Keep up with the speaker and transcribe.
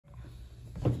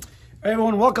Hey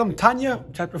everyone, welcome. Tanya,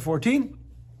 chapter 14.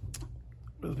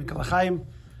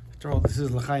 After all, this is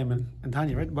L'chaim and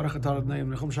Tanya, right? Baruch atah Adonai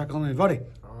Melech Shakal Nevari.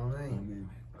 Amen.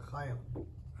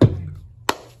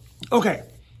 Okay.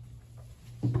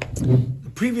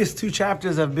 The previous two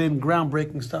chapters have been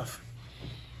groundbreaking stuff.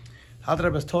 Hadar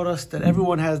Rebbe has taught us that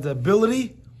everyone has the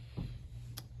ability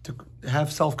to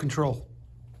have self-control.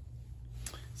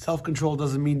 Self-control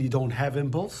doesn't mean you don't have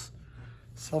impulse.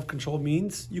 Self-control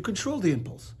means you control the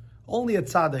impulse. Only a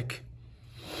tzaddik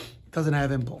doesn't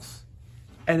have impulse.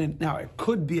 And now it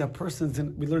could be a person's,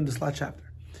 we learned this last chapter,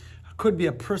 it could be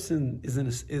a person is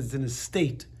in a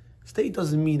state. State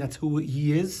doesn't mean that's who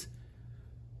he is.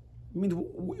 It means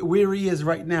where he is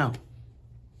right now.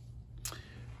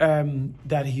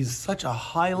 That he's such a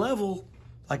high level,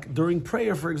 like during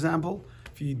prayer, for example,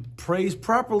 if he prays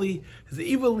properly, his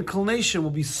evil inclination will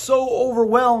be so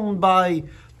overwhelmed by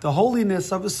the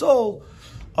holiness of his soul,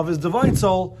 of his divine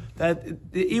soul,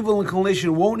 that the evil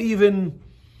inclination won't even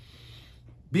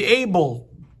be able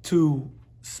to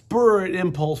spur an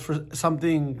impulse for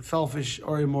something selfish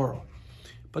or immoral.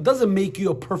 But doesn't make you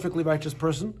a perfectly righteous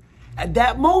person. At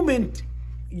that moment,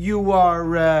 you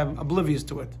are oblivious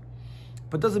to it.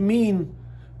 But doesn't mean,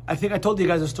 I think I told you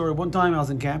guys a story. One time I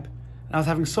was in camp, and I was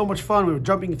having so much fun. We were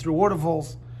jumping through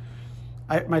waterfalls.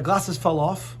 My glasses fell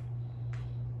off.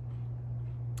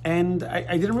 And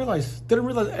I didn't realize,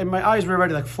 and my eyes were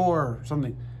already like 4 or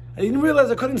something. I didn't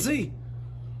realize I couldn't see.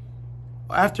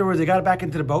 Afterwards, I got back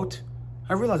into the boat.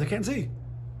 I realized I can't see.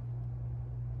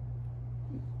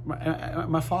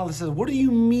 My father says, "What do you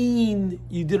mean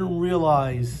you didn't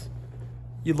realize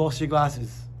you lost your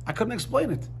glasses?" I couldn't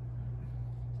explain it.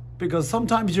 Because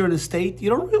sometimes you're in a state you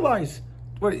don't realize.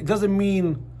 Well, it doesn't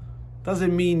mean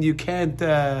you can't,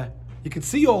 you can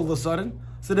see all of a sudden.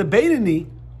 So the Beinoni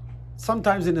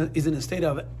sometimes is in a state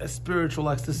of a spiritual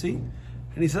ecstasy.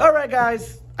 And he says, "All right,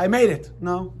 guys, I made it."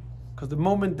 No, because the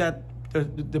moment that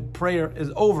the prayer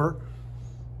is over,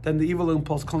 then the evil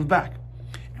impulse comes back.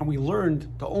 And we learned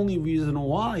the only reason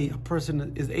why a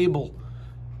person is able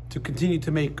to continue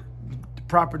to make the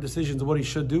proper decisions of what he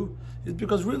should do is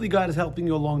because really God is helping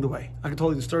you along the way. I can tell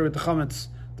you the story with the chametz,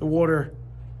 the water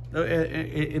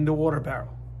in the water barrel,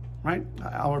 right?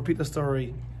 I'll repeat the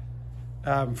story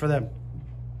for them.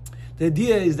 The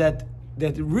idea is that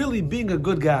really being a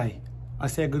good guy, I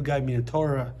say a good guy, meaning a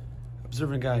Torah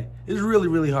observant guy, is really,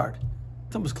 really hard.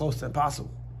 It's almost close to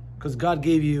impossible. Because God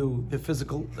gave you the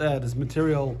physical, this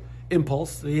material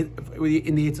impulse in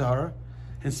the Yetzer Hara,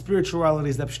 and spirituality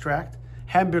is abstract.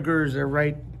 Hamburgers are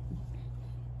right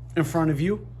in front of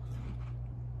you.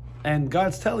 And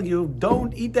God's telling you,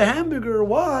 don't eat the hamburger.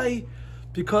 Why?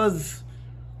 Because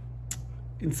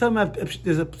in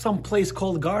there's some place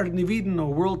called Garden of Eden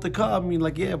or World to Come. I mean,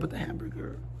 like, yeah, but the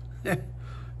hamburger,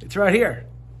 it's right here.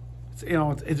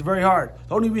 It's very hard.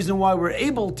 The only reason why we're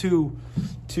able to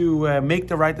make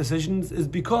the right decisions is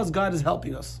because God is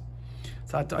helping us.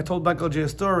 So I told Michael J a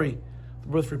story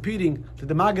worth repeating. To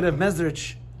the Maggid of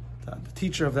Mezrich, the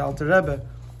teacher of the Alter Rebbe,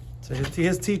 so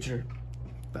his teacher,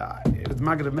 the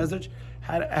Maggid of Mezrich,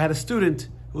 had a student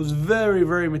who was very,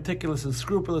 very meticulous and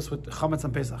scrupulous with chametz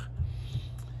and Pesach.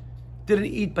 Didn't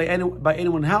eat by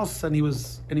anyone's house, and he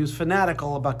was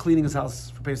fanatical about cleaning his house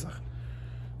for Pesach.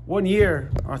 One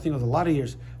year, or I think it was a lot of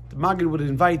years, the Maggid would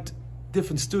invite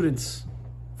different students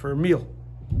for a meal.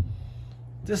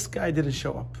 This guy didn't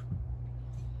show up.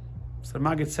 So the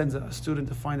Maggid sends a student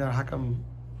to find out how come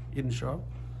he didn't show up.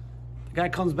 The guy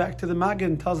comes back to the Maggid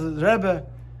and tells the Rebbe,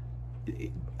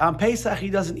 on Pesach he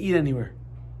doesn't eat anywhere.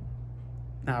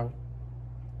 Now,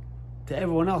 to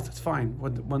everyone else, it's fine.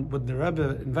 When the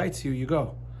Rebbe invites you, you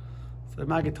go. So the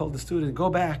Maggid told the student, go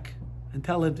back and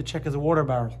tell him to check his water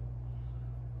barrel.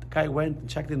 The guy went and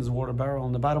checked in his water barrel.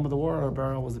 On the bottom of the water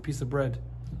barrel was a piece of bread.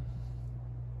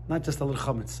 Not just a little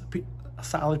chametz, a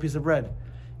solid piece of bread.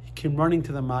 He came running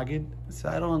to the Maggid and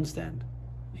said, I don't understand.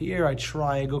 Here I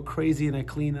try, I go crazy and I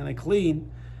clean. I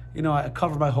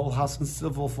cover my whole house in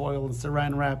silver foil and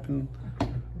saran wrap and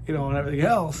everything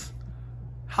else.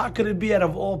 How could it be out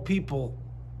of all people,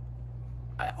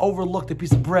 I overlooked a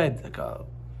piece of bread, like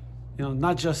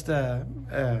not just a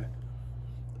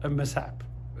mishap.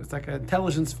 It's like an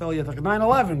intelligence failure, like a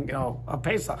 9/11, a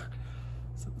Pesach.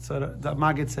 So the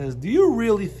Maggid says, do you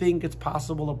really think it's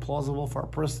possible or plausible for a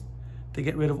person to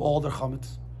get rid of all their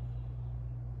chametz?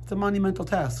 It's a monumental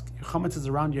task. Your chametz is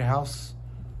around your house,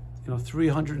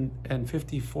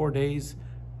 354 days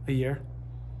a year.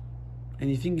 And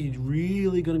you think you're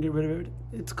really going to get rid of it?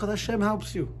 It's because Hashem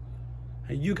helps you.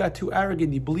 And you got too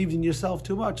arrogant, you believed in yourself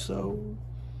too much, so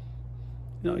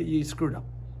you screwed up.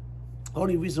 The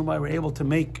only reason why we're able to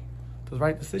make the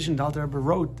right decision, the Alter Rebbe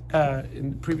wrote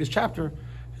in the previous chapter,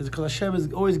 is because Hashem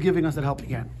is always giving us that helping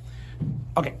hand.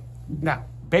 Okay, now,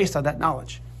 based on that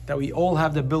knowledge, that we all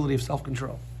have the ability of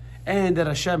self-control, and that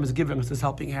Hashem is giving us this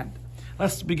helping hand,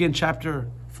 let's begin chapter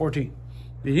 14.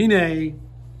 V'hinei,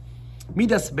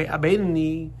 midas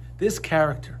be'abeinani, this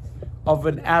character of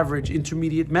an average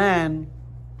intermediate man,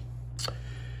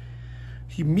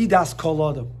 he midas kol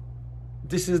adam.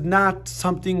 This is not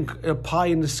something a pie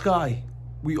in the sky.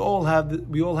 We all have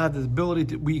this ability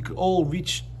to, we could all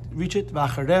reach it.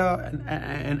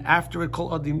 And after it,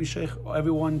 kol adam mishech,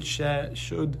 everyone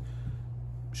should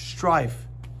strive.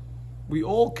 We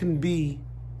all can be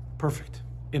perfect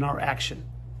in our action,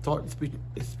 thought,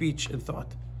 speech, and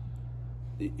thought.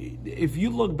 If you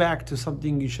look back to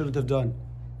something you shouldn't have done,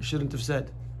 you shouldn't have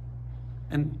said,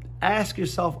 and ask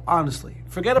yourself honestly,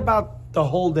 forget about the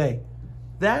whole day,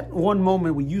 that one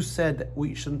moment when you said that what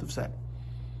you shouldn't have said,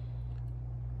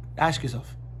 ask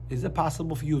yourself, is it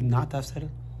possible for you not to have said it?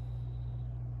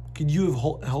 Could you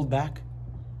have held back?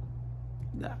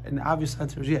 And the obvious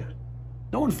answer is yeah.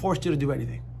 No one forced you to do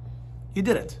anything. You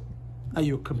did it. Now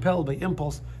you're compelled by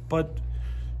impulse, but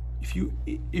if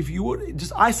you would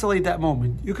just isolate that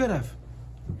moment, you could have.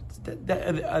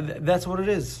 That's what it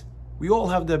is. We all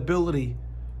have the ability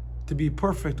to be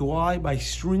perfect. Why? By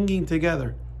stringing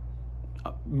together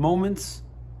moments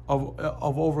of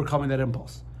overcoming that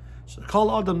impulse. So,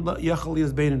 kol adam yachal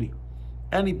is beinani.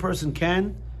 Any person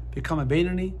can become a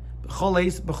beinani, b'chol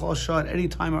eis, b'chol shah, at any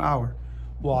time or hour.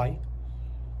 Why?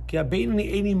 Ki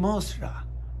beinani eini mosra.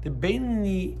 The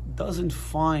beinani doesn't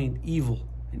find evil,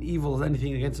 and evil is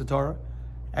anything against the Torah,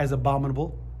 as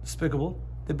abominable, despicable.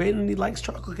 The beinani likes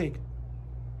chocolate cake.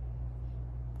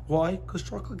 Why? Because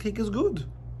chocolate cake is good.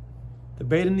 The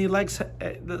beinani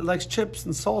likes chips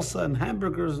and salsa and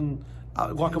hamburgers and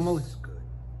guacamole,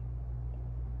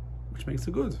 which makes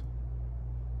it good.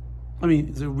 I mean,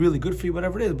 is it really good for you?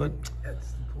 Whatever it is, but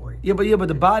that's the point. Yeah, but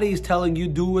the body is telling you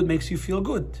do what makes you feel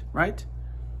good, right?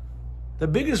 The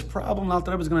biggest problem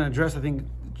Alter Rebbe is going to address, I think,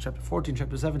 chapter 14,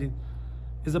 chapter 17,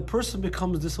 is a person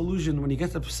becomes disillusioned when he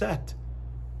gets upset.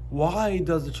 Why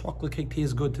does the chocolate cake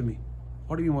taste good to me?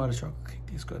 What do you mean, why does chocolate cake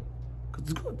taste good? Because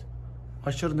it's good.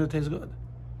 Why shouldn't it taste good?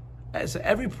 So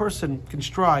every person can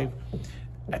strive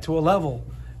to a level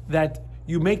that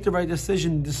you make the right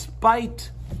decision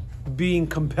despite being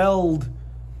compelled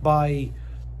by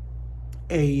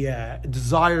a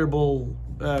desirable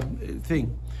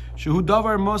thing. Shehu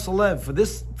davar mosalev. For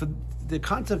the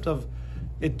concept of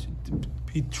it to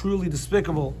be truly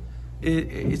despicable,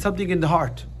 it's something in the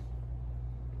heart.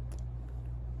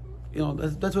 You know,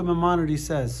 that's what Maimonides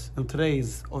says. And today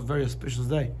is a very auspicious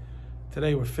day.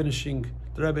 Today we're finishing,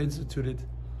 the Rebbe instituted,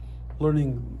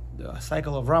 learning a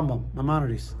cycle of Rambam,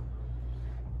 Maimonides.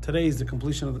 Today is the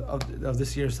completion of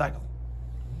this year's cycle.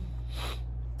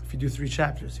 If you do 3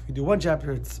 chapters. If you do 1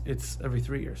 chapter, it's every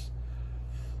 3 years.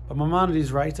 But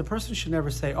Maimonides writes, a person should never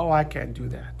say, oh, I can't do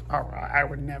that. Or I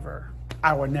would never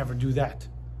do that.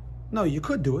 No, you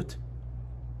could do it.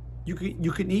 You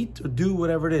can eat or do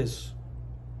whatever it is.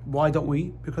 Why don't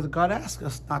we? Because God asked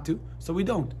us not to, so we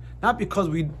don't. Not because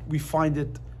we find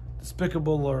it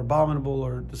despicable or abominable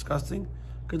or disgusting,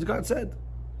 because God said.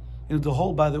 And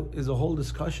is a whole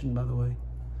discussion, by the way,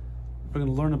 we're going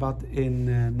to learn about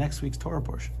in next week's Torah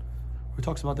portion, where it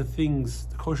talks about the things,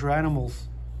 the kosher animals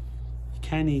you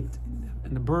can eat,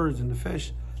 and the birds and the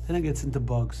fish. Then it gets into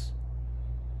bugs,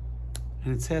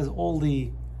 and it says all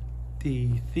the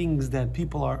things that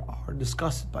people are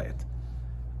disgusted by it.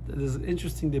 There's an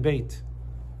interesting debate.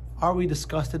 Are we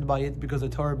disgusted by it because the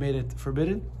Torah made it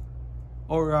forbidden?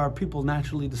 Or are people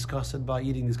naturally disgusted by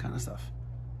eating this kind of stuff?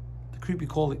 The creepy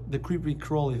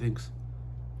crawly things.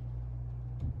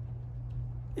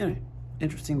 Anyway,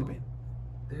 interesting debate.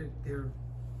 There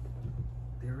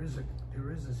is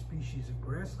a species of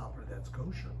grasshopper that's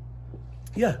kosher.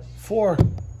 Yeah, 4.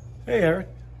 Hey Eric,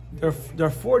 there are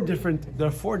 4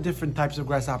 different types of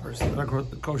grasshoppers that are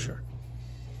kosher.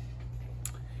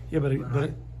 Yeah, but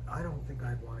I don't think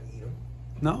I'd want to eat them.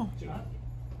 No.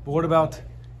 But what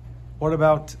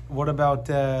about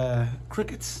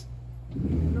crickets?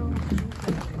 No.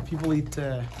 People eat.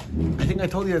 I think I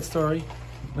told you that story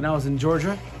when I was in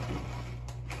Georgia.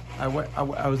 I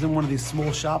was in one of these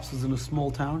small shops. I was in a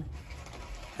small town,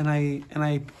 and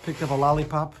I picked up a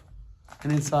lollipop,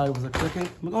 and inside was a cricket.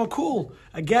 I'm like, oh, cool,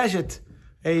 a gadget,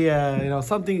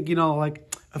 something,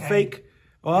 like a fake.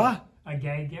 What? A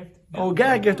gag gift? Oh,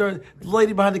 gag gift. Or the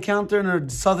lady behind the counter in her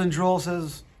southern drawl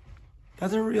says,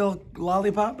 that's a real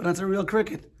lollipop and that's a real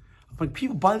cricket. I'm like,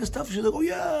 people buy this stuff? She's like, oh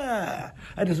yeah.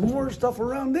 And there's more stuff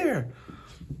around there.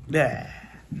 Yeah.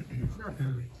 It's not for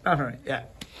me. All right, yeah.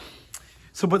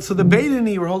 So the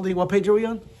Beinoni, we're holding, what page are we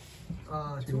on?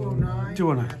 209.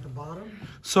 209. At the bottom.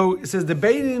 So it says the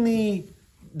Beinoni,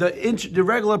 the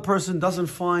regular person doesn't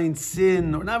find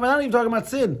sin, or not, we're not even talking about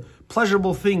sin,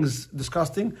 pleasurable things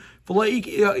disgusting. Shaves.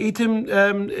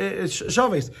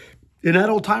 In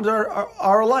adult times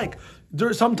are alike.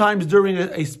 Sometimes during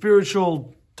a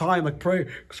spiritual time, like prayer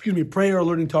or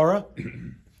learning Torah,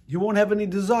 you won't have any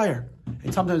desire.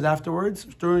 And sometimes afterwards,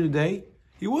 during the day,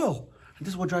 you will. And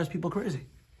this is what drives people crazy.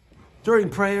 During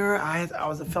prayer, I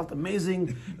felt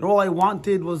amazing, and all I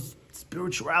wanted was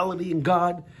spirituality and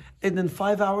God. And then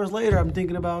 5 hours later,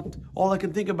 all I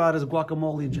can think about is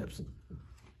guacamole and chips.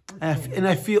 And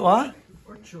I feel, huh?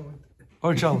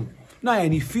 Or chilling. No,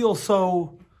 and you feel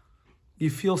so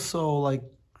like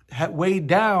weighed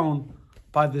down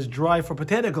by this drive for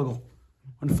potato kugel.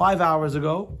 When 5 hours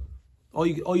ago, all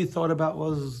you thought about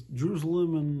was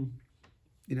Jerusalem and,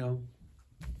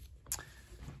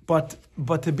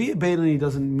 But to be a Beinoni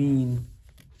doesn't mean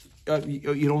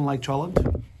you don't like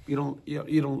cholent. You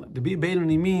don't. To be a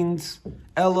Beinoni means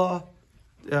Ella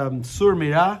sur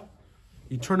mira.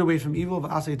 You turn away from evil of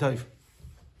asay taif.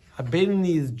 A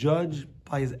Beinoni is judged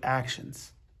by his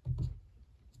actions,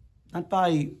 not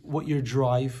by what you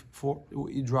drive for.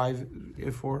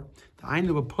 The ain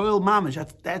of a poil mamish.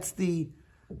 That's the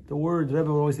word the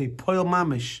Rebbe would always say. Poil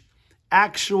mamish,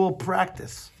 actual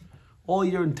practice. All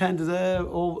your intent is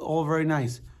all very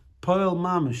nice. Poil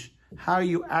mamish. How are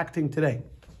you acting today?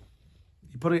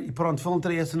 You put on tefillin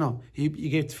today, yes or no? You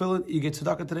get tefillin, you get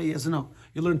tzedakah today, yes or no?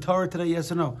 You learn Torah today,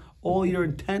 yes or no? All your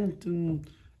intent and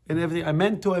everything. I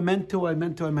meant to. I'll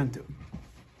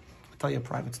tell you a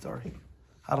private story.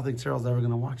 I don't think Cyril's ever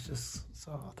going to watch this,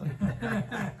 so I'll tell you.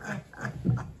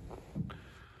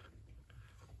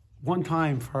 One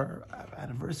time for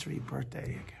anniversary,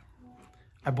 birthday,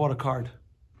 I bought a card.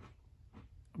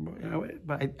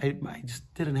 But I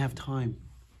just didn't have time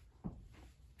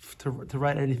to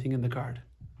write anything in the card.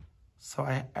 So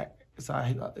I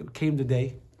came the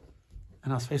day,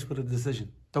 and I was faced with a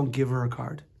decision. Don't give her a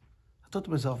card. I thought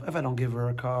to myself, if I don't give her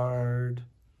a card,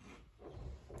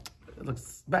 it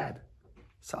looks bad.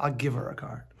 So I'll give her a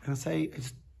card. And I say, I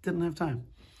just didn't have time.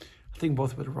 I think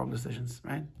both were the wrong decisions,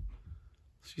 right?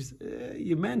 She's,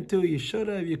 you meant to, you should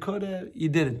have, you could have, you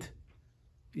didn't.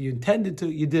 You intended to,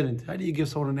 you didn't. How do you give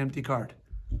someone an empty card?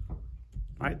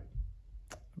 Right?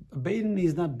 A Beinoni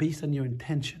is not based on your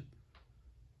intention.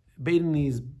 Beinoni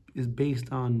is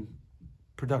based on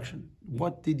production.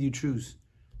 What did you choose?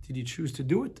 Did you choose to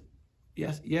do it?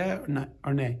 Yes, yeah, or not,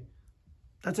 or nay.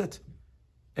 That's it.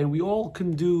 And we all can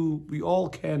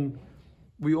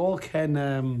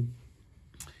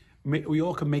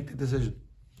make the decision.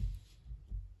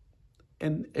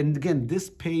 And again, this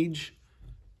page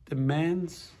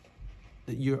demands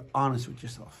that you're honest with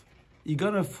yourself. You're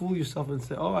gonna fool yourself and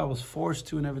say, "Oh, I was forced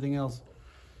to," and everything else.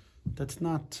 That's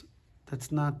not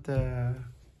the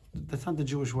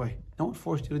Jewish way. No one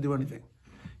forced you to do anything.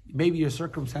 Maybe your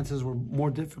circumstances were more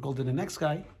difficult than the next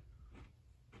guy.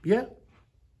 Yeah,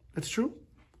 that's true.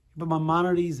 But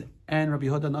Maimonides and Rabbi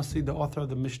Yehuda Nasi, the author of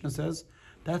the Mishnah, says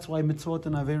that's why mitzvot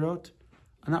and averot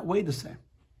are not weighed the same.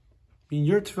 I mean,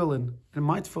 your tefillin and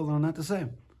my tefillin are not the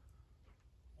same.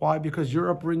 Why? Because your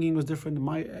upbringing was different.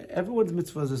 Everyone's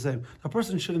mitzvah is the same. A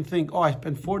person shouldn't think, "Oh, I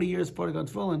spent 40 years putting on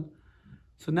tefillin,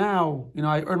 so now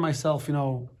I earn myself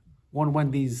one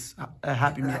Wendy's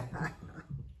Happy Meal."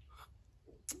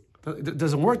 It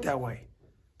doesn't work that way,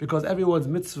 because everyone's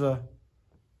mitzvah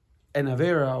and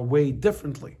avera are weighed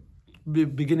differently.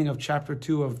 Beginning of chapter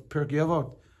 2 of Pirkei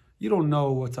Avot, you don't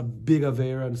know what's a big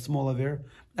avera and a small avera.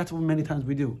 That's what many times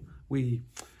we do.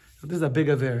 This is a big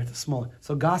avera, it's a small.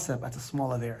 So gossip, that's a small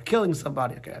avera. Killing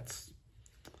somebody, okay, that's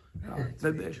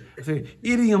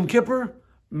eating Yom Kippur,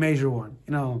 major one.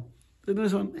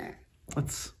 This one,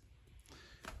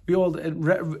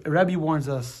 Rabbi warns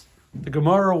us. The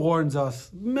Gemara warns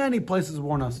us. Many places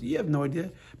warn us. You have no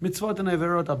idea. Mitzvot and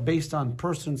averot are based on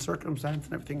person, circumstance,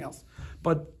 and everything else.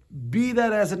 But be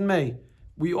that as it may,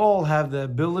 we all have the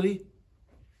ability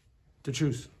to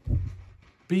choose.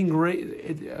 I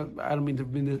don't mean to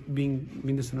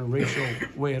mean this in a racial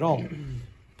way at all,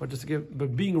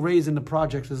 but being raised in the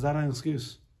projects, is that an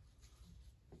excuse?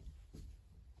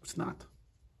 It's not.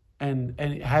 And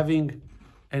having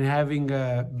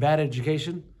a bad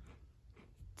education,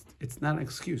 it's not an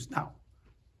excuse. Now,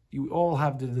 you all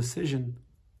have the decision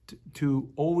to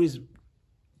always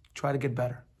try to get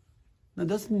better. That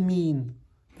doesn't mean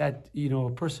that a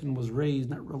person was raised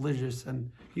not religious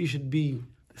and he should be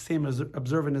the same as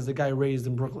observant as the guy raised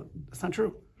in Brooklyn. That's not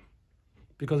true.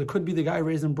 Because it could be the guy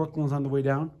raised in Brooklyn was on the way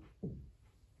down, and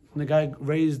the guy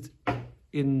raised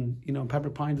in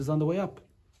Pembroke Pines is on the way up.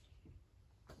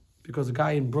 Because the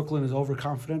guy in Brooklyn is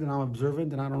overconfident and I'm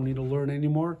observant and I don't need to learn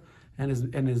anymore, and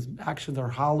his actions are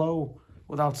hollow,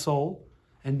 without soul.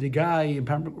 And the guy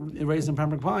raised in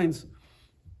Pembroke Pines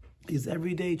is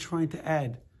every day trying to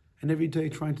add, and every day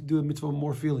trying to do a mitzvah with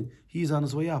more feeling. He's on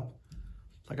his way up.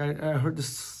 Like I heard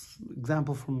this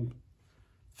example from,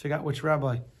 I forgot which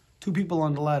rabbi. 2 people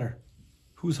on the ladder.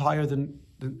 Who's higher than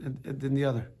the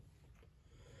other?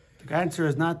 The answer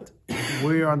is not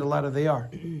where on the ladder they are.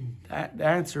 The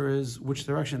answer is which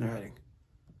direction they're heading.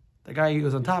 The guy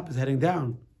who's on top is heading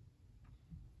down.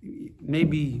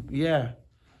 Maybe, yeah,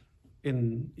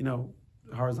 in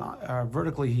horizontal,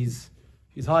 vertically he's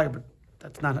higher, but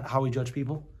that's not how we judge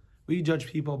people. We judge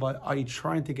people by, are you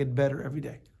trying to get better every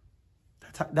day?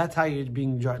 That's how you're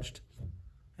being judged.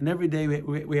 And every day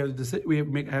we have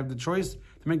the choice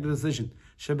to make the decision.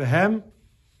 Shebehem.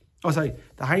 The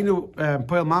Hainu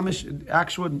Poel Mamish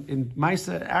actual in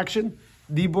Maisa action,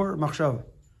 Dibor Machshava.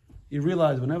 You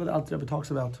realize whenever the Alter Rebbe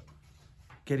talks about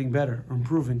getting better or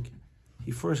improving, he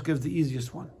first gives the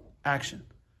easiest one, action.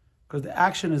 Because the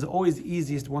action is always the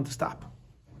easiest one to stop.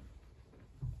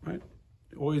 Right?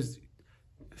 Always,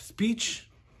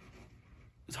 speech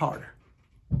is harder.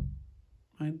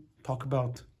 Right? Talk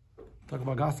about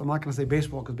gossip. I'm not going to say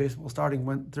baseball because baseball is starting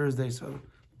Thursday, so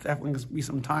definitely going to be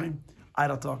some time.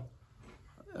 Idle talk.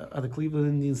 Are the Cleveland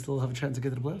Indians still have a chance to get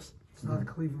to the playoffs? It's not the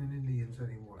Cleveland Indians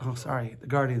anymore. Oh, sorry, the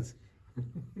Guardians.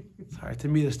 Sorry, to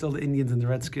me, they're still the Indians and the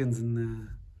Redskins and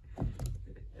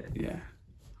yeah.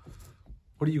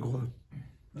 What do you call them?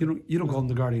 You don't call them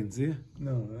the Guardians, do you?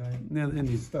 No, the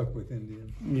Indians. Stuck with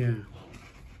Indians. Yeah.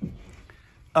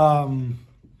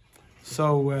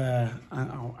 So I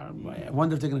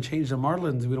wonder if they're going to change the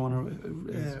Marlins. We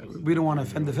don't want to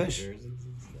offend the fish.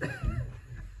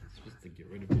 Supposed to get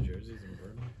rid of the jerseys and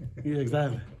burn them. Yeah,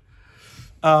 exactly.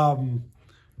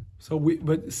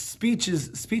 But speech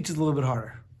is a little bit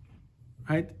harder,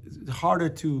 right? It's harder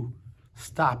to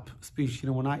stop speech.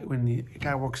 When the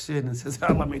guy walks in and says,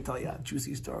 "Oh, let me tell you a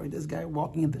juicy story." This guy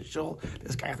walking into the shul,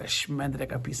 this guy has a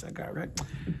shmendrek piece of guy, right?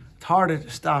 It's harder to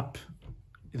stop,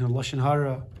 lashon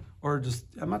hara, or just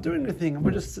I'm not doing anything.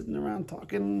 We're just sitting around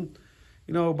talking,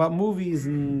 about movies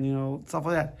and stuff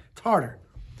like that. It's harder.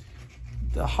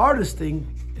 The hardest thing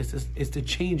is to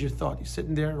change your thought. You're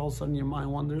sitting there, and all of a sudden your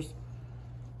mind wanders,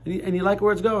 and you like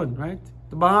where it's going, right?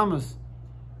 The Bahamas,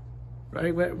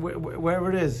 right? Wherever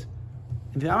it is.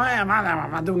 And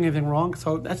I'm not doing anything wrong.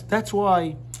 So that's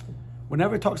why,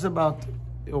 whenever it talks about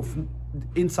from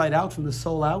inside out, from the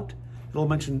soul out, it'll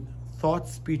mention thought,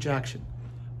 speech, action.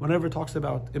 Whenever it talks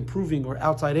about improving or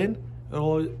outside in,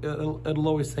 it'll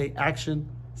always say action,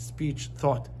 speech,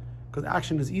 thought, because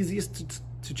action is easiest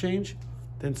to change.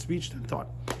 Then speech, then thought.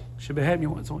 Shebehem, you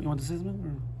want to say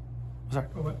something? Sorry.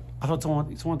 I thought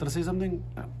someone wanted to say something.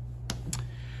 No.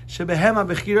 Shebehem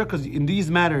abechira, because in these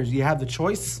matters you have the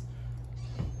choice.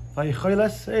 Hey,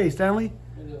 Stanley.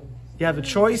 You have the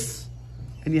choice,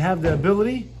 and you have the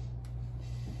ability.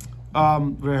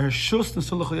 And the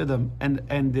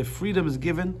freedom is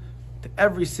given to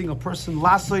every single person.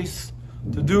 Lasos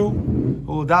to do.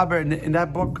 In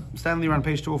that book, Stanley, on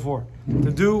page 204,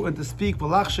 to do and to speak,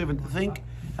 and to think.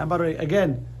 And by the way,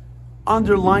 again,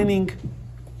 underlining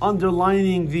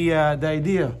the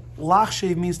idea.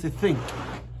 Lachshev means to think.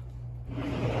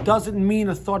 Doesn't mean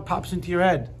a thought pops into your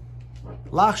head.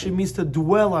 Lachshev means to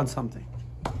dwell on something.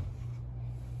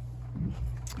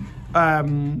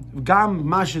 Gam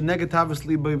mash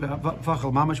negatively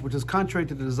mamash, which is contrary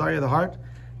to the desire of the heart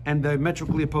and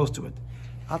diametrically opposed to it.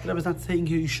 Alter Rebbe is not saying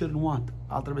here you shouldn't want.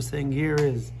 Alter Rebbe is saying here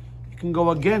is you can go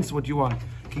against what you want.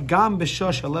 Gam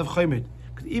b'shosh alev chaymed.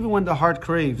 Because even when the heart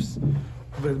craves,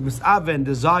 misaven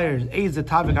desires, aids the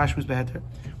tavik ashmis beheter.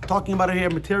 We're talking about it here,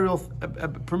 material, a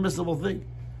permissible thing.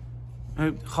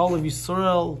 Chalav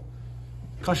Yisrael,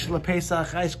 kosher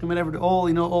Pesach, ice cream, whatever.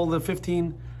 All the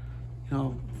 15.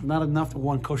 Not enough for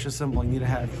one kosher symbol. You need to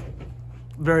have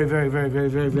very, very, very, very,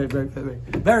 very, very, very, very,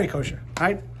 very kosher,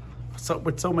 right? So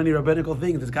with so many rabbinical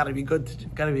things, it's got to be good.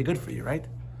 Got to be good for you, right?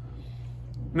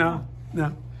 No.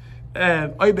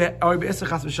 Or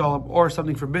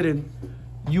something forbidden.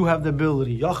 You have the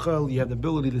ability, yachal. You have the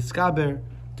ability to skaber,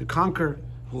 to conquer,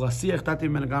 to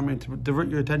divert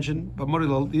your attention. But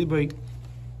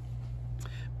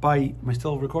am I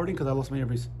still recording? Because I lost my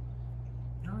earpiece.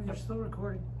 No, you're still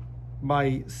recording.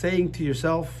 By saying to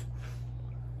yourself,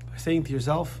 Eini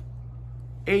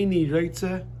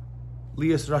reitze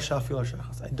lias rasha fil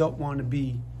hashachas. I don't want to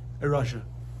be a Rasha.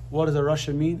 What does a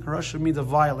Rasha mean? A Rasha means a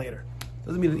violator.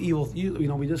 Doesn't mean an evil.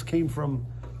 We just came from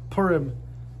Purim.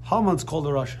 Haman's called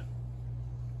a Rasha.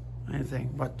 anything.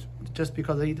 But just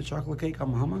because I eat the chocolate cake,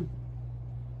 I'm a Haman.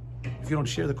 If you don't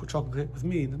share the chocolate cake with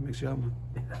me, that makes you Haman.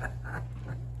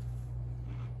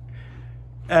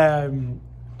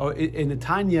 In the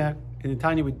Tanya,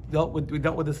 we dealt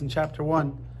with this in chapter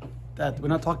 1, that we're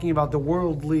not talking about the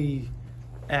worldly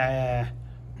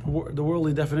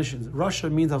definitions. Russia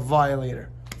means a violator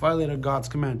of God's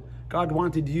command. God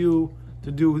wanted you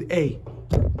to do A,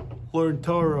 learn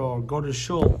Torah or go to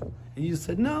shul, and you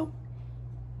said no,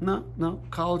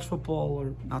 college football,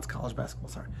 or not college basketball,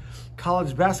 sorry.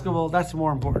 College basketball, that's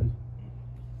more important.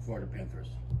 Florida Panthers.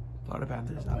 Florida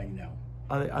Panthers. They're playing now.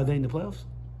 Are they in the playoffs?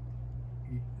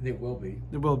 They will be.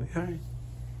 They will be, all right.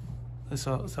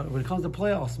 So when it comes to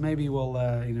playoffs, maybe we'll,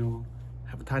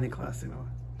 have a tiny class,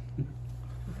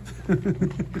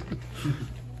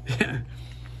 Yeah.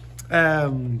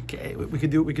 Okay, we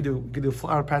could do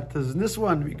Flower Panthers in this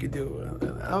one. We could do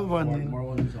another one. More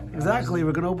ones on Exactly.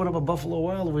 We're going to open up a Buffalo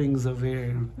Wild Wings over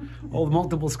here. All the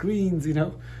multiple screens,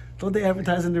 Don't they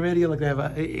advertise on the radio like they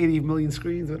have 80 million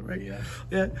screens, right? Yeah.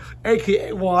 Yeah.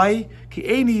 AKA, why?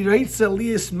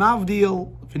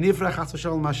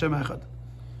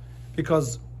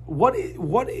 Because what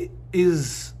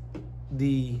is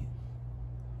the...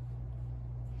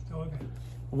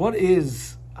 What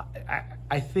is...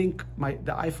 I think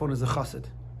the iPhone is a chassid,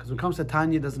 because when it comes to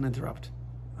Tanya, it doesn't interrupt.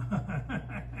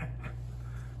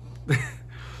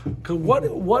 Because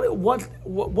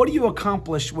what do you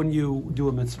accomplish when you do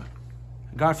a mitzvah?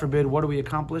 God forbid, what do we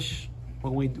accomplish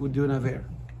when we do an aver?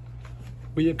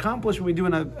 What we accomplish when we do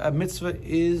a mitzvah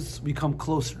is become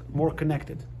closer, more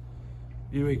connected.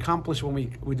 You accomplish when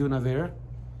we do an aver,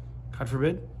 God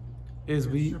forbid, is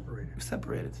we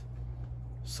separated.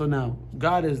 So now,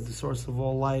 God is the source of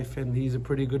all life, and He's a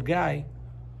pretty good guy,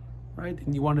 right?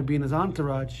 And you want to be in His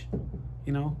entourage,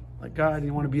 like God.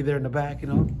 You want to be there in the back, You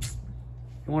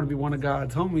want to be one of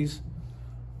God's homies,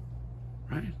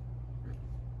 right?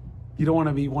 You don't want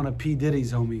to be one of P.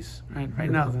 Diddy's homies, right? Right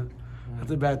now,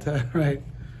 that's a bad time, right?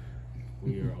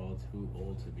 We are all too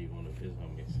old to be one of his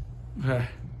homies.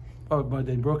 But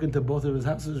they broke into both of his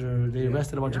houses, or they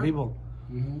arrested a bunch of people.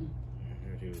 Mm-hmm. I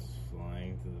heard he was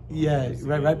flying to the... Yeah,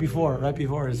 right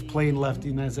before his plane left the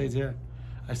United States. Yeah,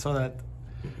 I saw that.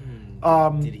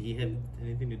 Did he have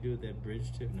anything to do with that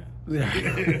bridge too? No.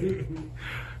 Yeah.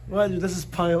 Well, this is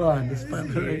pile on. This pile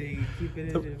on. Keep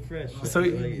it fresh. So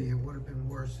It would have been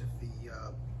worse if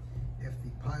the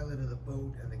pilot of the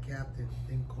boat and the captain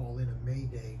didn't call in a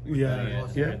mayday. Yeah.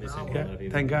 Yeah.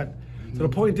 Thank God. So the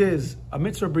point is, a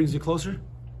mitzvah brings you closer,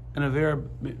 and a vera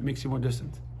makes you more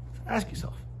distant. Ask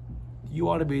yourself, do you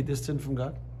want to be distant from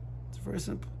God? It's very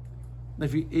simple.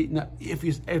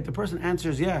 If the person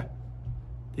answers yeah,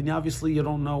 then obviously you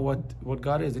don't know what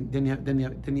God is. Then you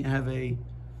have a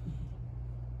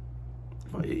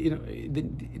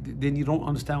then you don't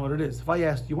understand what it is. If I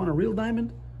ask, you want a real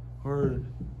diamond or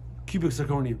cubic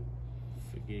zirconium?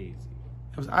 Fugazi.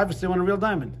 I obviously want a real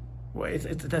diamond. Well,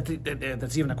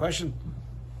 that's even a question,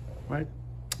 right?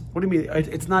 What do you mean?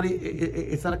 It's not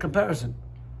a comparison.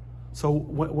 So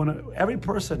when every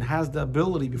person has the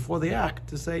ability before they act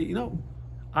to say,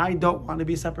 I don't want to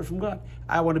be separate from God.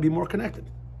 I want to be more connected.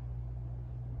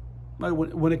 Like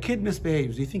when a kid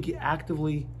misbehaves, do you think he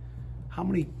actively? How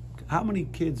many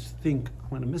kids think I'm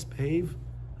going to misbehave?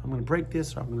 I'm going to break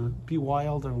this, or I'm going to be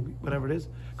wild, or whatever it is,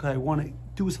 because I want to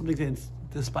do something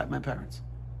despite my parents.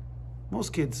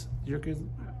 Most kids, your kids,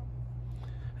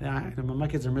 my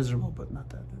kids are miserable, but not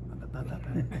that bad.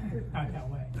 Not that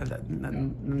way.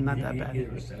 Not that bad.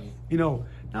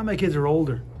 Now my kids are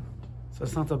older, so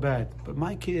it's not so bad. But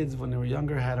my kids, when they were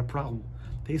younger, had a problem.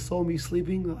 They saw me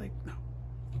sleeping, they're like, no.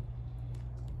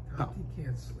 You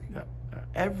can't sleep. Yeah.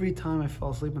 Every time I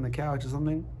fell asleep on the couch or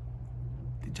something,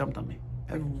 they jumped on me.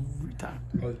 Every time.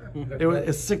 It was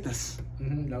a sickness.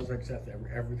 Mm-hmm. That was like Seth.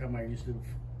 Every time I used to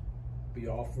be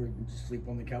offered to sleep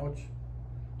on the couch,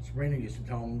 Sabrina used to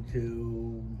tell him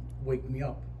to wake me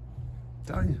up.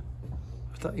 I'm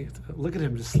telling you, look at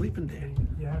him just sleeping there.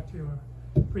 You have to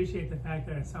appreciate the fact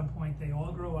that at some point they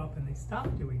all grow up and they stop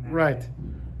doing that. Right.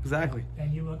 Exactly.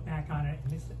 And you look back on it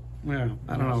and miss it. Yeah,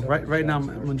 I don't know. Right now,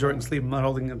 I'm enjoying sleep. I'm not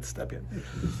holding it to step yet.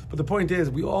 But the point is,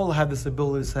 we all have this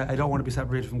ability to say, "I don't want to be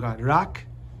separated from God." Rak,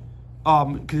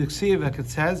 because it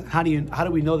says, how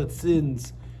do we know that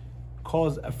sins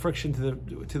cause a friction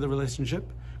to the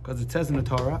relationship? Because it says in the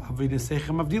Torah,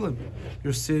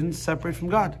 your sins separate from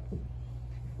God.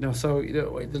 So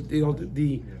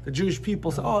the Jewish people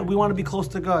say, "Oh, we want to be close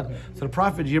to God." So the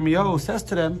prophet Yirmiyahu says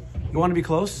to them, "You want to be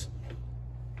close?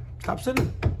 Stop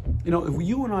sinning." If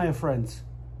you and I are friends,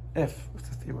 it's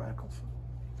a theoretical.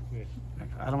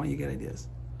 I don't want you to get ideas,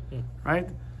 right?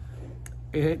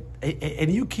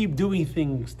 and you keep doing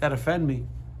things that offend me,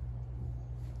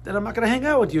 then I'm not going to hang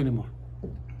out with you anymore.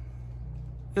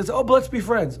 It's, but let's be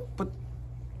friends. But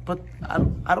I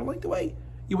don't like the way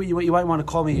you might want to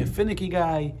call me a finicky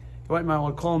guy. You might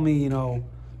want to call me,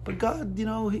 but God,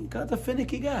 God's a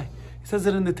finicky guy. He says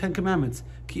it in the Ten Commandments.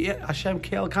 Ki Hashem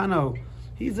Ke'el Kano.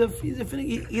 He's a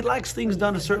finicky. He likes things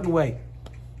done a certain way.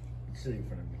 Sitting in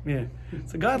front of me. Yeah.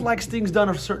 So God likes things done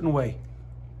a certain way.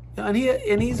 And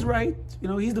he's right.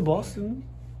 He's the boss, and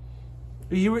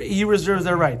he reserves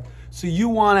that right. So you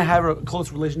want to have a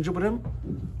close relationship with him?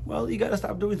 Well, you got to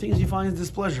stop doing things he finds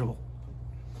displeasurable.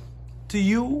 To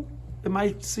you, it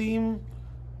might seem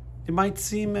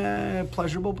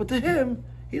pleasurable, but to him,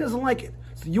 he doesn't like it.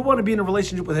 So you want to be in a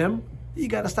relationship with him? You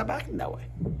got to stop acting that way.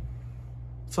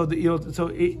 So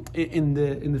in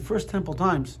the first temple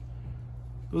times,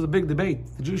 there was a big debate.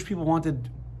 The Jewish people wanted.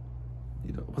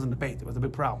 It wasn't a debate. It was a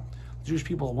big problem. The Jewish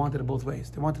people wanted it both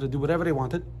ways. They wanted to do whatever they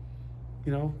wanted,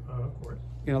 Of course.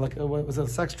 like what was it,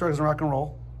 sex, drugs, and rock and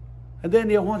roll. And then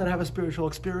they wanted to have a spiritual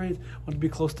experience, wanted to be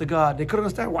close to God. They couldn't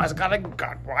understand why is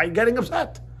God. Why are you getting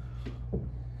upset?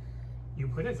 You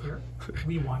put it here.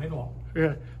 We want it all.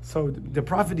 Yeah. So the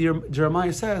prophet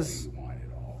Jeremiah says. We want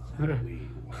it all. We want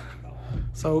it all.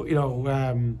 So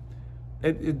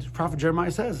prophet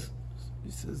Jeremiah says.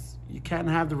 He says, you can't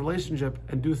have the relationship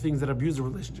and do things that abuse the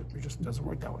relationship. It just doesn't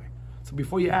work that way. So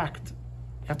before you act,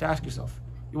 you have to ask yourself,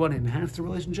 you want to enhance the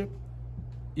relationship?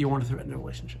 You want to threaten the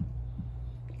relationship?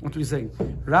 That's what he's saying.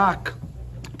 Rak,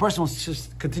 the person wants to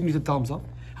just continue to tell himself,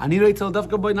 I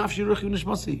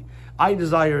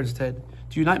desire instead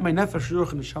to unite my nefesh,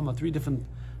 ruach, and neshama, three different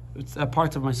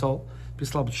parts of my soul,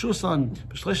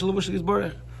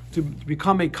 to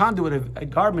become a conduit, a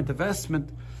garment, a vestment,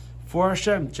 for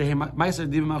Hashem, what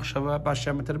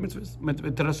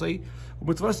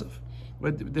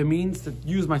that means to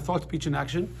use my thought, speech, and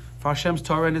action for Hashem's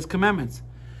Torah and His commandments,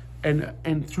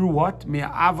 and through what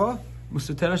because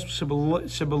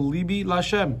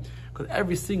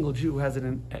every single Jew has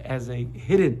a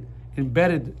hidden,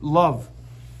 embedded love,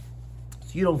 so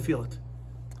you don't feel it.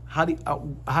 How do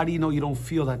you know you don't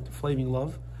feel that flaming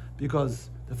love? Because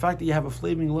the fact that you have a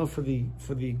flaming love for the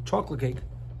chocolate cake,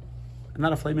 and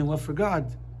not a flaming love for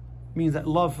God, means that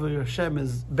love for Hashem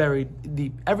is buried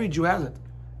deep. Every Jew has it.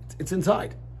 It's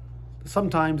inside.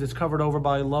 Sometimes it's covered over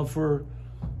by love for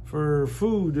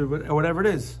food or whatever it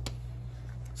is.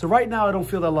 So right now I don't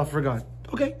feel that love for God.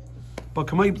 Okay. But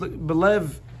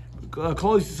the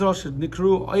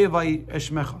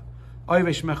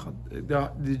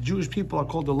Jewish people are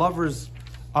called the lovers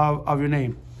of your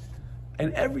name.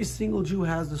 And every single Jew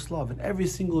has this love, and every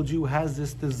single Jew has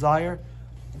this desire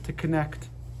to connect.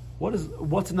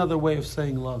 What's another way of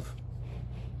saying love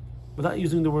without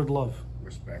using the word love?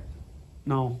 Respect.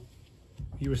 No,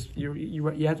 you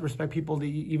have to respect people that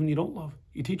even you don't love.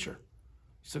 Your teacher,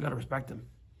 you still got to respect them.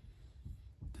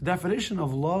 The definition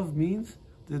of love means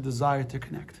the desire to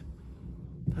connect.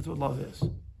 That's what love is.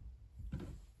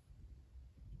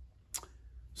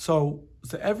 So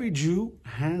every Jew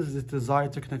has this desire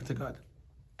to connect to God.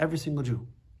 Every single Jew,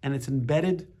 and it's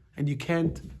embedded, and you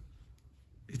can't.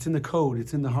 It's in the code.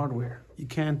 It's in the hardware. You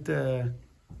can't. There's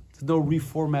no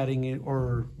reformatting it,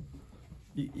 or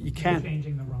you can't.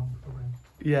 Changing the wrong program.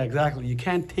 Yeah, exactly. You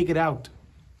can't take it out.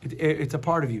 It's a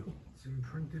part of you. It's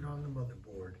imprinted on the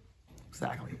motherboard.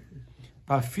 Exactly.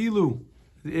 Bafilu,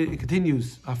 it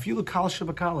continues. Bafilu kal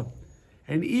shabakala,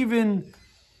 and even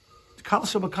kal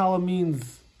shabakala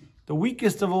means the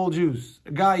weakest of all Jews,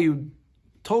 a guy who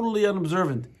totally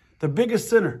unobservant, the biggest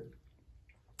sinner.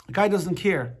 A guy doesn't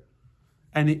care.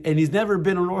 And he's never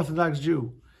been an Orthodox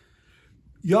Jew.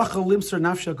 Yachal limser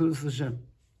nafsha kudus Hashem.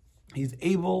 He's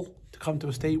able to come to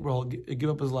a state where he'll give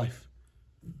up his life.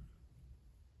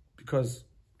 Because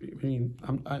I'm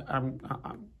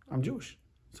Jewish.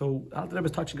 So Alter Rebbe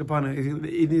is touching upon it.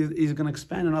 He's going to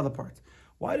expand in other parts.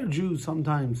 Why do Jews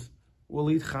sometimes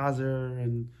will eat chazer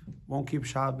and won't keep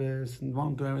Shabbos and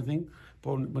won't do everything?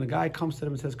 But when a guy comes to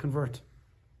them and says convert,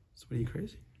 so what, are you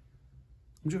crazy?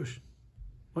 I'm Jewish.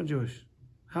 What Jewish?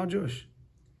 How Jewish?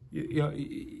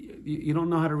 You don't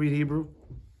know how to read Hebrew?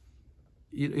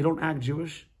 You don't act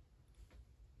Jewish?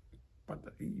 But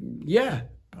but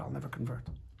I'll never convert.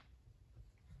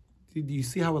 Do you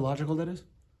see how illogical that is?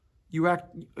 You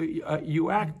act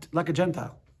like a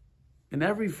Gentile in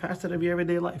every facet of your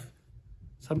everyday life.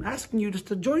 So I'm asking you just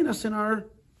to join us in our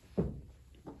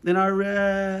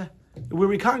where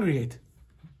we congregate.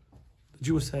 The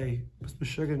Jew will say, Mr.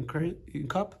 Sugar and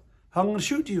cup, I'm going to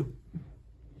shoot you.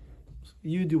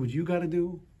 You do what you got to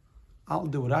do. I'll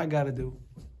do what I got to do.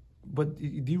 But do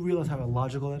you realize how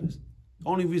illogical that is? The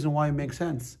only reason why it makes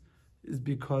sense is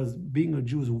because being a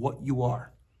Jew is what you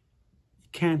are. You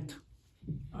can't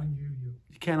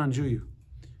unjew you.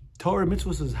 Torah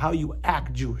mitzvahs is how you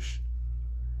act Jewish.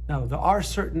 Now, there are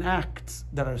certain acts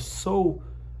that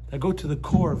go to the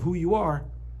core of who you are,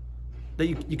 that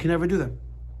you can never do them.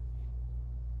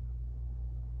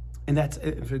 And that's,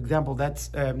 for example,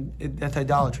 that's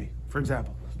idolatry. For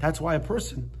example, that's why a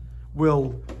person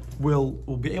will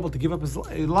be able to give up his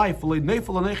life.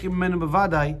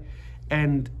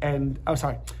 And I'm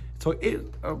sorry. So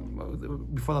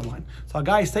before that line, so a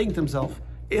guy is saying to himself,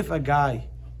 if a guy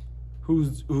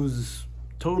who's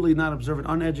totally not observant,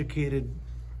 uneducated,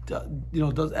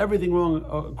 does everything wrong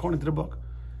according to the book,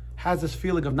 has this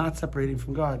feeling of not separating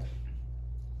from God,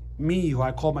 me, who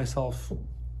I call myself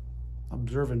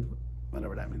observant,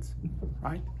 whatever that means,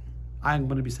 right? I'm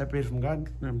going to be separated from God.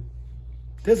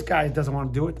 This guy doesn't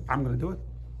want to do it. I'm going to do it.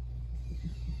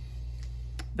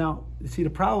 Now, you see the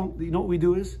problem, what we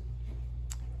do is,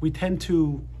 we tend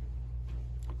to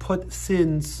put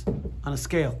sins on a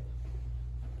scale.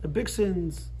 The big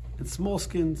sins and small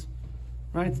sins,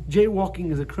 right?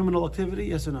 Jaywalking is a criminal activity,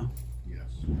 yes or no? Yes.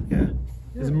 Yeah.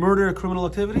 Is murder a criminal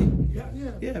activity?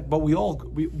 Yeah. But we all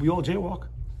jaywalk.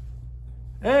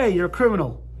 Hey, you're a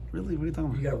criminal. Really? What are you talking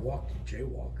about? You gotta walk to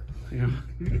jaywalk. Yeah.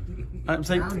 I'm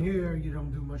saying Down here, you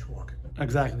don't do much walking.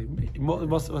 exactly.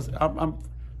 Most of us.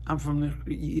 I'm from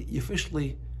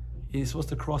officially. You're supposed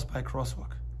to cross by a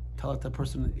crosswalk. Tell it that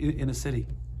person in a city.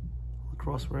 I'll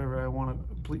cross wherever I want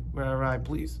to, wherever I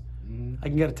please. Mm-hmm. I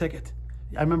can get a ticket.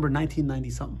 I remember 1990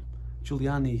 something.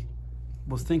 Giuliani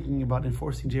was thinking about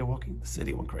enforcing jaywalking. The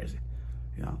city went crazy.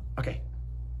 Okay.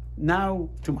 Now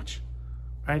too much.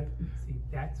 Right? See,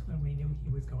 that's when we knew he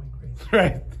was going crazy.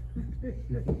 Right.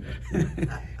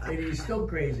 And he's still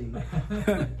crazy.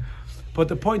 But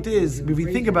the point is, if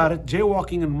you think about it,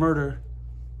 jaywalking and murder,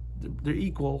 they're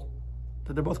equal,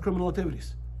 that they're both criminal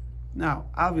activities. Now,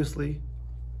 obviously,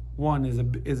 one is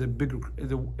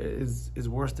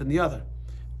worse than the other.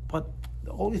 But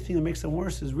the only thing that makes them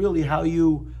worse is really how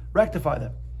you rectify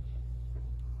them.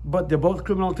 But they're both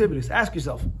criminal activities. Ask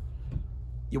yourself,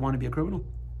 you want to be a criminal?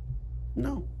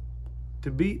 No. To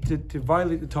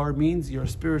violate the Torah means you're a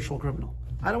spiritual criminal.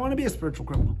 I don't want to be a spiritual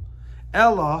criminal.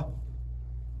 Ella.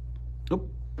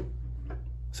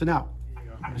 So now,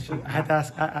 I had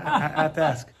to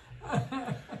ask.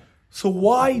 So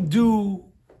why do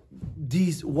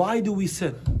we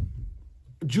sin?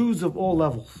 Jews of all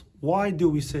levels. Why do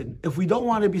we sin? If we don't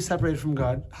want to be separated from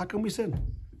God, how can we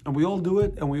sin? And we all do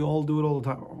it, and we all do it all the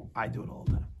time. Oh, I do it all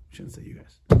the time. Shouldn't say you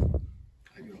guys. I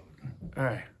do it all the time. All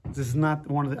right. This is not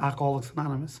one of the Alcoholics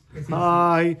Anonymous.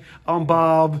 Hi, I'm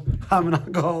Bob. I'm an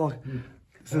alcoholic.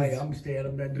 Hi, I'm Stan.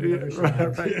 I'm not doing the other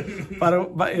side. Right.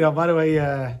 By the way,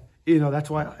 that's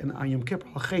why on Yom Kippur,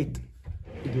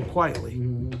 you do it quietly.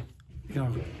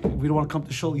 Mm-hmm. We don't want to come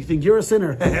to show you think you're a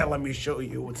sinner. Let me show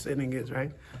you what sinning is,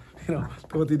 right?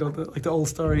 Like the old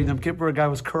story in Yom Kippur, a guy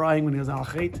was crying when he was on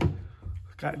Al-Chet.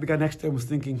 The guy next to him was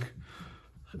thinking,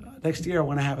 next year I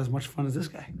want to have as much fun as this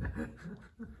guy.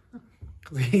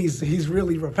 He's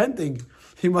really repenting.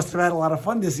 He must have had a lot of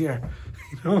fun this year.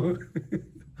 So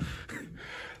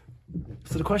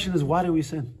the question is, why do we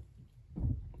sin?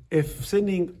 If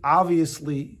sinning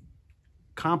obviously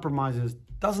compromises,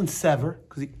 doesn't sever,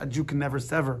 because a Jew can never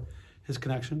sever his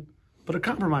connection, but it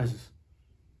compromises.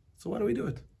 So why do we do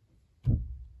it?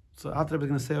 So Alter Rebbe is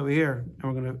going to say over here,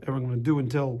 and we're going to do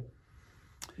until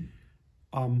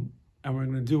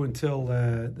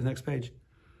the next page.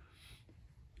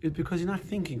 It's because you're not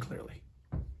thinking clearly.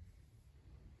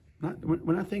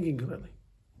 We're not thinking clearly.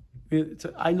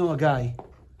 I know a guy,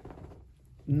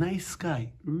 nice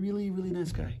guy, really, really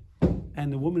nice guy.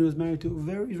 And the woman he was married to, a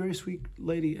very, very sweet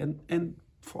lady. And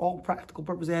for all practical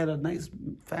purposes, they had a nice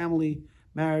family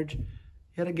marriage.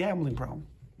 He had a gambling problem.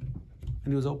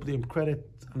 And he was opening credit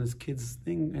on his kid's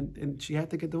thing. And she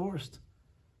had to get divorced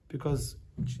because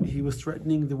he was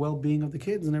threatening the well-being of the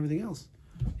kids and everything else.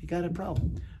 He got a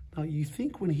problem. Now, you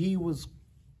think when he was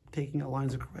taking out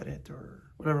lines of credit or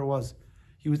whatever it was,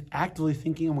 he was actively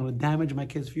thinking, I'm going to damage my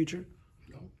kid's future?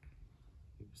 No.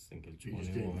 He was thinking You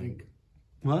just didn't 21. think.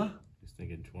 What? He was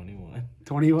thinking 21.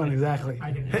 21, exactly.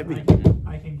 I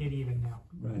can get even now.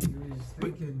 Right. He was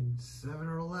thinking 7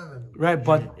 or 11. Right,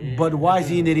 but why is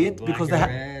he an idiot? Black Because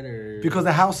or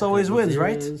the house always wins,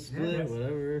 right? Split, Yes.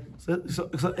 whatever.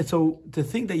 So to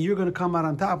think that you're going to come out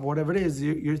on top, whatever it is,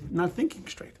 you're not thinking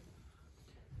straight.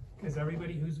 Because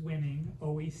everybody who's winning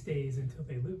always stays until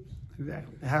they lose.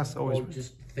 Exactly. The house always Well, wins.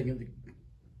 just think of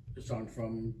the song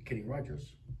from Kenny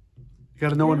Rogers. You got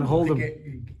to know when to hold them.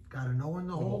 Got to know when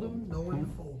to hold him, know when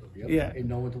to fold him. Yep. Yeah. And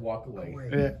know when to walk away. Away.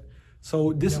 Yeah.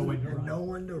 So this No one to run. No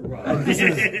one to run. this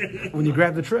is when you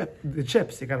grab the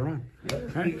chips, you got to run.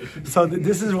 Right? So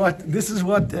this is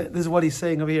what he's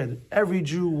saying over here. That every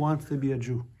Jew wants to be a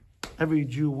Jew. Every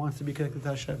Jew wants to be connected to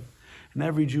Hashem, and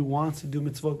every Jew wants to do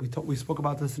mitzvot. We spoke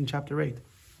about this in chapter 8.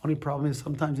 Only problem is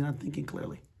sometimes you're not thinking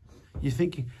clearly. You're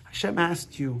thinking Hashem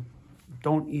asked you,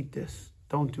 don't eat this,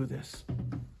 don't do this,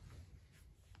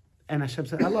 and Hashem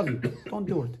said, I love you, don't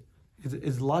do it.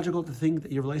 Is it logical to think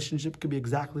that your relationship could be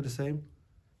exactly the same?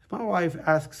 If my wife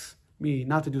asks me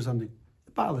not to do something,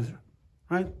 it bothers her,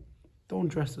 right? Don't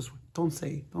dress this way. Don't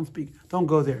say, don't speak, don't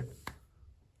go there.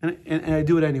 And I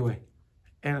do it anyway.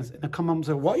 And I come home and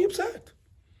say, why are you upset?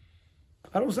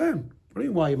 I don't understand. What do you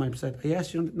mean, why am I upset? I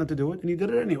asked you not to do it, and you did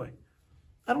it anyway.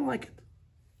 I don't like it.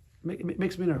 It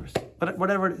makes me nervous. But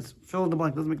whatever it is, fill in the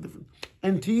blank, doesn't make a difference.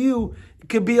 And to you, it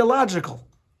could be illogical,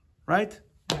 right?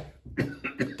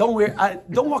 Don't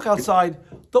walk outside.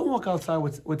 Don't walk outside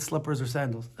with slippers or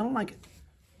sandals. I don't like it.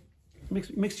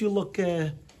 It makes you look like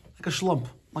a schlump,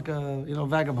 like a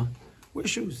vagabond. Wear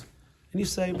shoes, and you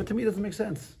say, but to me it doesn't make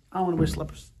sense. I don't want to wear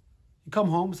slippers. You come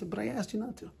home and say, but I asked you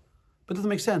not to. But it doesn't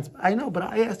make sense. I know, but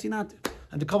I asked you not to.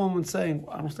 And to come home and saying,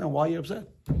 I don't understand why you're upset.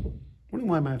 What do you mean,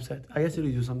 why am I upset? I asked you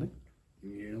to do something.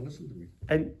 You don't listen to me.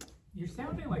 And You're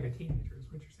sounding like a teenager is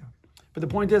what you're sounding. but the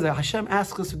point is that Hashem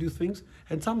asks us to do things,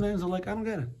 and sometimes we're like, I don't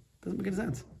get it. It doesn't make any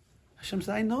sense. Hashem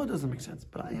said, I know it doesn't make sense,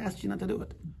 but I asked you not to do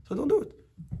it. So don't do it.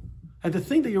 And to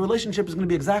think that your relationship is going to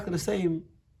be exactly the same,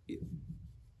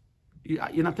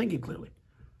 you're not thinking clearly.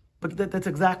 But that's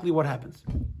exactly what happens.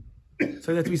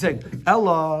 So that's what he's saying.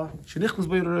 Ella, it's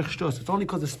only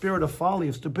because the spirit of folly,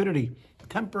 of stupidity,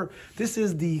 this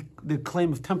is the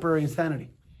claim of temporary insanity.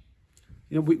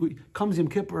 We comes Yom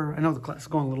Kippur, I know the class is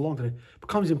going a little long today, but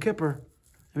comes Yom Kippur,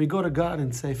 and we go to God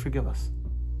and say, forgive us.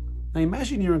 Now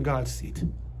imagine you're in God's seat.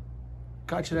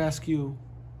 God should ask you,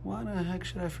 why the heck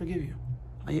should I forgive you?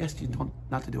 I asked you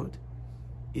not to do it.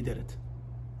 You did it.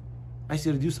 I asked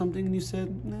you to do something and you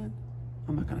said, nah,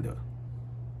 I'm not going to do it.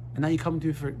 And now you come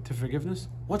to forgiveness?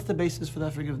 What's the basis for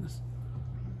that forgiveness?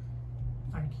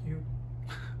 I'm cute.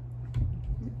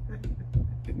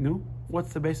 No?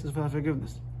 What's the basis for that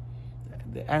forgiveness?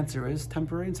 The answer is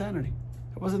temporary insanity.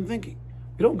 I wasn't thinking.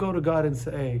 We don't go to God and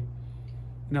say,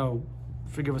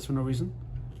 forgive us for no reason.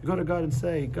 We go to God and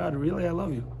say, God, really, I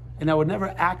love you. And I would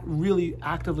never really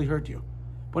actively hurt you.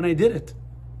 When I did it,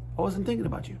 I wasn't thinking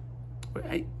about you.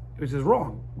 Which is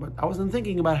wrong. But I wasn't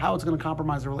thinking about how it's going to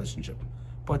compromise the relationship.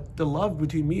 But the love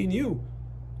between me and you,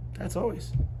 that's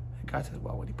always. And God says,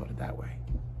 well, when you put it that way.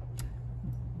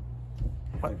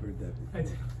 I've heard that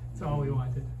before. That's all we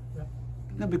wanted. Yeah.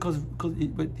 No, but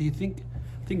do you think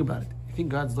about it. You think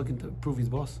God's looking to prove he's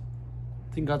boss?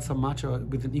 You think God's some macho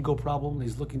with an ego problem?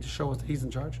 He's looking to show us that he's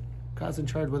in charge? God's in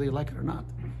charge whether you like it or not.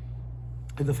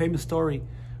 And the famous story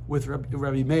with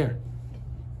Rabbi Meir,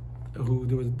 who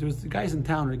there was guys in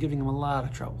town who were giving him a lot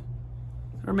of trouble.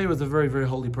 Rabbi Meir was a very, very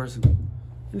holy person.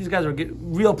 And these guys were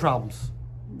getting real problems.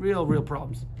 Real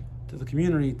problems. To the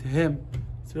community, to him.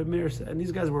 So Rabbi Meir said, and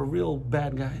these guys were real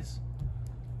bad guys.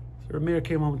 So Rabbi Meir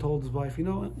came home and told his wife, you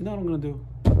know what I'm going to do?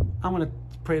 I'm going to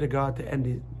pray to God to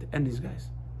end these guys.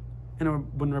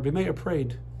 And when Rabbi Meir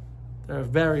prayed, there are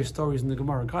various stories in the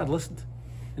Gemara. God listened.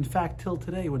 In fact, till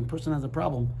today, when a person has a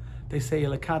problem, they say,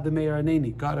 Elakad Meir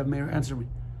Aneni, God of Meir, answer me.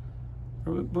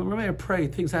 When Rabbi Meir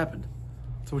prayed, things happened.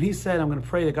 So when he said, I'm going to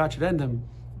pray that God should end him,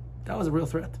 that was a real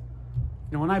threat.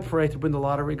 When I pray to win the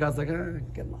lottery, God's like, get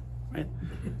him on, right?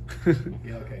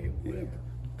 Yeah, okay, whatever.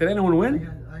 Did anyone win?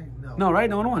 No. No, right?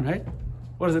 No one won, right?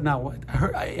 What is it now? What? I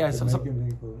heard, it's like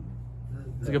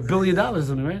 $1 billion or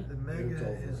something, right? The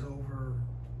mega is over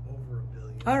 $1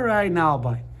 billion. All right, now I'll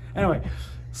buy. Anyway,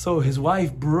 so his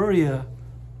wife, Bruria.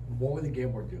 What would the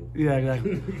gambler do? Yeah,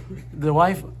 exactly.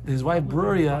 His wife,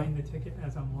 Bruria, Buying the ticket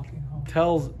as I'm walking home.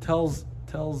 tells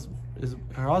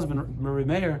her husband, Rabbi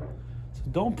Meir, so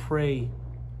don't pray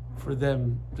for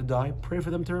them to die, pray for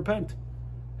them to repent.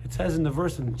 It says in the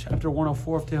verse in chapter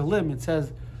 104 of Tehillim, it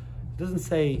doesn't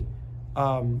say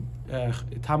Tamu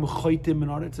Choitim in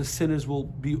order, it says sinners will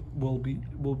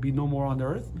be no more on the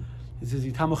earth. It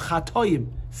says Tamu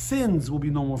Chatoyim, sins will be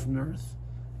no more from the earth.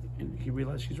 And he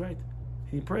realized she's right.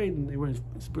 He prayed and they were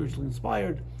spiritually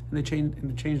inspired and they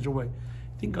changed their way. You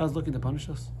think God's looking to punish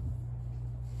us?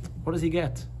 What does he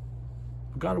get?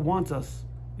 What God wants us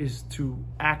is to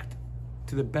act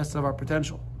to the best of our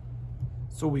potential.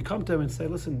 So we come to him and say,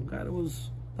 listen, God,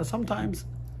 now sometimes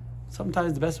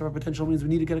the best of our potential means we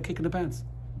need to get a kick in the pants.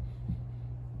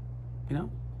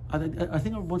 I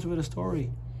think I've once read a story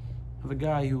of a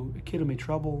kid who made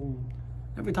trouble.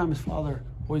 Every time his father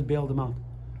always bailed him out.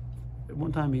 At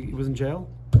one time he was in jail,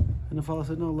 And the father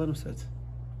said, no, let him sit.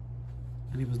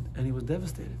 And he was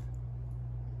devastated.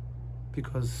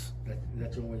 Because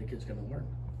that's the only way the kid's going to learn.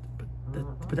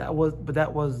 but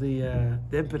that was the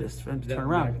impetus for him to turn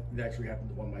around. That actually happened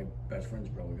to one of my best friends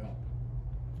growing up.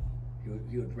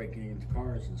 He was breaking into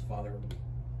cars, and his father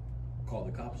called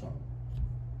the cops on him.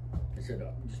 They said,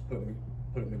 just put him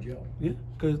in jail. Yeah,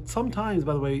 because sometimes,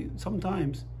 by the way,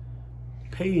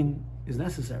 pain is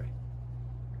necessary.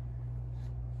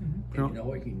 And you know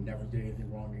what? He never did anything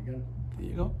wrong again. There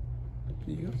you go.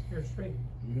 You're straight.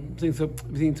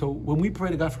 So when we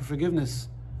pray to God for forgiveness,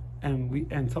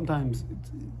 and sometimes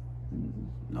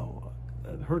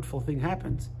a hurtful thing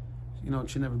happens, it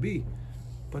should never be,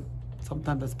 but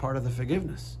sometimes that's part of the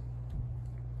forgiveness.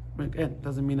 Again,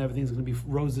 doesn't mean everything's going to be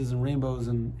roses and rainbows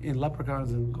and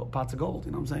leprechauns and pots of gold.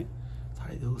 You know what I'm saying?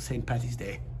 Sorry, it was St. Patty's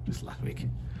Day just last week.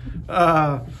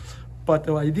 But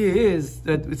the idea is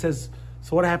that it says,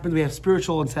 so what happens? We have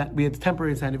spiritual insanity, we have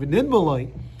temporary insanity,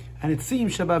 and it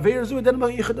seems that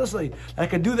I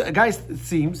can do that. Guys, it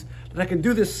seems that I can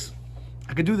do this.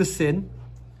 I can do this sin.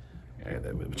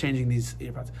 Changing these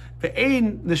earpods.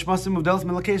 And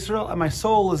my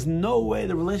soul is no way.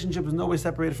 The relationship is no way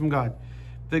separated from God.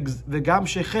 He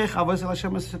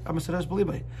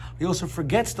also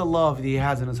forgets the love that he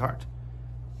has in his heart.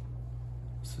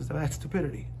 So that's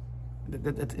stupidity.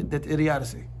 That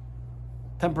idiocy.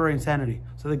 Temporary insanity.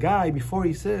 So the guy, before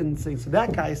he sins, so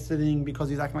that guy is sinning because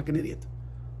he's acting like an idiot.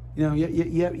 You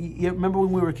remember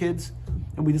when we were kids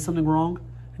and we did something wrong,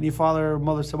 and your father or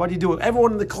mother said, "Why do you do it?"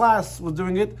 Everyone in the class was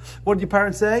doing it. What did your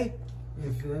parents say?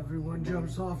 If everyone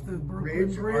jumps off the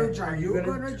Brooklyn Bridge, are you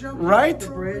going to jump right? off the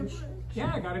bridge?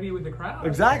 Yeah, I got to be with the crowd.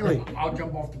 Exactly. I'll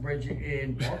jump off the bridge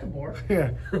in Baltimore. Yeah.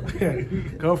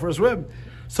 Go for a swim.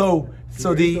 So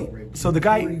the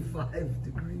guy 45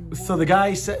 degree So the guy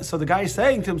is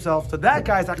saying to himself that that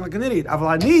guy's acting like an idiot. I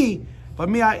want to be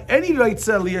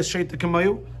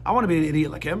an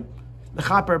idiot like him.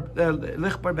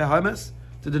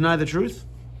 To deny the truth.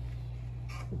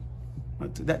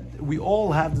 That we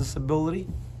all have this ability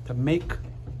to make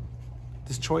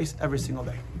this choice every single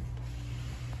day.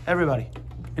 Everybody.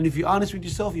 And if you're honest with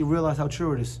yourself, you realize how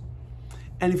true it is.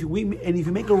 And if you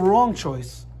make a wrong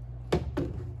choice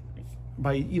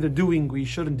by either doing what you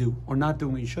shouldn't do or not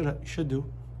doing what you should do,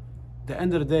 at the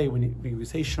end of the day, when we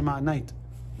say Shema at night,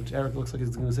 which Eric looks like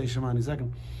he's going to say Shema in a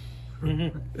second.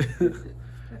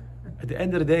 At the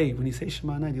end of the day, when you say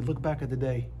Shema at night, you look back at the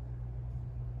day.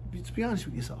 Just be honest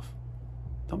with yourself.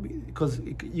 Don't be, because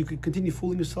you could continue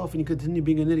fooling yourself and you continue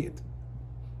being an idiot.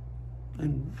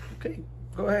 And okay,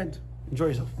 go ahead, enjoy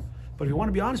yourself. But if you want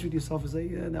to be honest with yourself and say,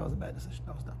 yeah, that was a bad decision,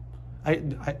 that was dumb. I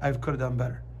could have done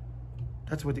better.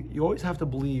 That's what you always have to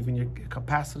believe in your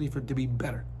capacity for it to be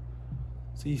better.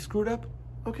 So you screwed up,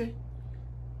 okay.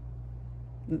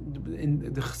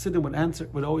 And the Chassidim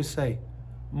would always say,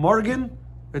 Morgen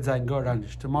wird sein Gott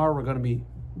anders. Tomorrow we're going to be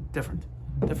different.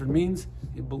 Different means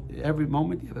every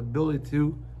moment you have the ability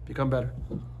to become better.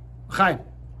 Chaim.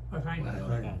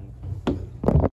 Okay.